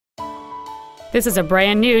This is a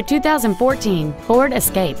brand new 2014 Ford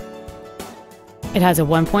Escape. It has a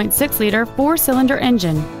 1.6-liter four-cylinder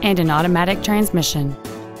engine and an automatic transmission.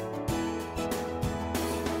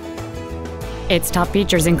 Its top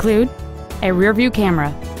features include a rear-view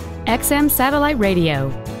camera, XM satellite radio,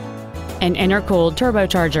 an intercooled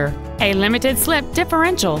turbocharger, a limited-slip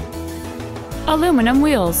differential, aluminum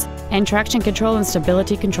wheels, and traction control and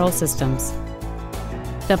stability control systems.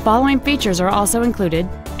 The following features are also included: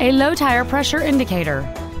 a low tire pressure indicator,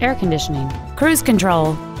 air conditioning, cruise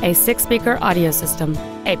control, a 6-speaker audio system,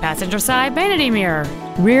 a passenger side vanity mirror,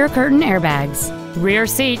 rear curtain airbags, rear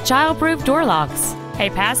seat child-proof door locks, a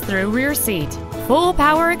pass-through rear seat, full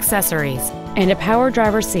power accessories, and a power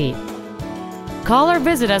driver seat. Call or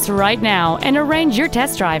visit us right now and arrange your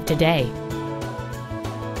test drive today.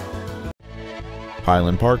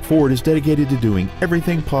 Highland Park Ford is dedicated to doing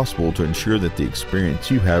everything possible to ensure that the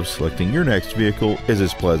experience you have selecting your next vehicle is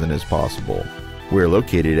as pleasant as possible. We're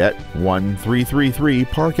located at 1333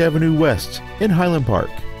 Park Avenue West in Highland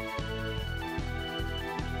Park.